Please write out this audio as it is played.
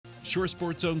Shore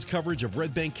Sports Zone's coverage of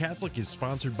Red Bank Catholic is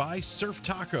sponsored by Surf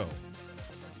Taco.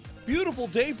 Beautiful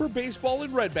day for baseball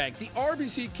in Red Bank. The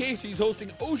RBC Casey's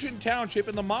hosting Ocean Township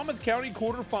in the Monmouth County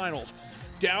quarterfinals.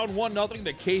 Down 1-0,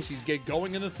 the Casey's get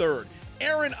going in the third.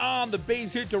 Aaron on the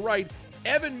base hit to right.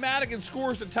 Evan Madigan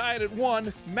scores to tie it at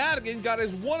 1. Madigan got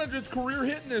his 100th career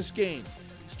hit in this game.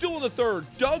 Still in the third,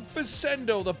 Doug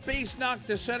Facendo, the base knock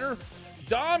to center.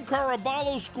 Dom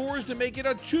Caraballo scores to make it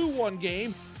a 2-1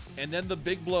 game. And then the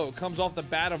big blow comes off the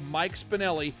bat of Mike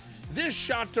Spinelli. This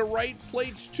shot to right,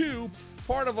 plates 2,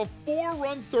 part of a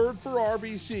 4-run third for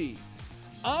RBC.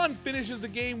 On finishes the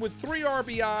game with 3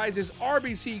 RBIs as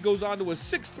RBC goes on to a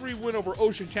 6-3 win over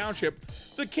Ocean Township.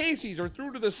 The Casey's are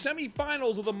through to the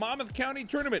semifinals of the Monmouth County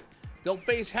Tournament. They'll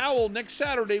face Howell next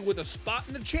Saturday with a spot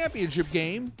in the championship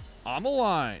game on the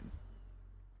line.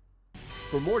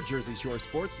 For more Jersey Shore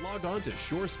sports, log on to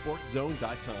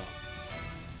shoresportzone.com.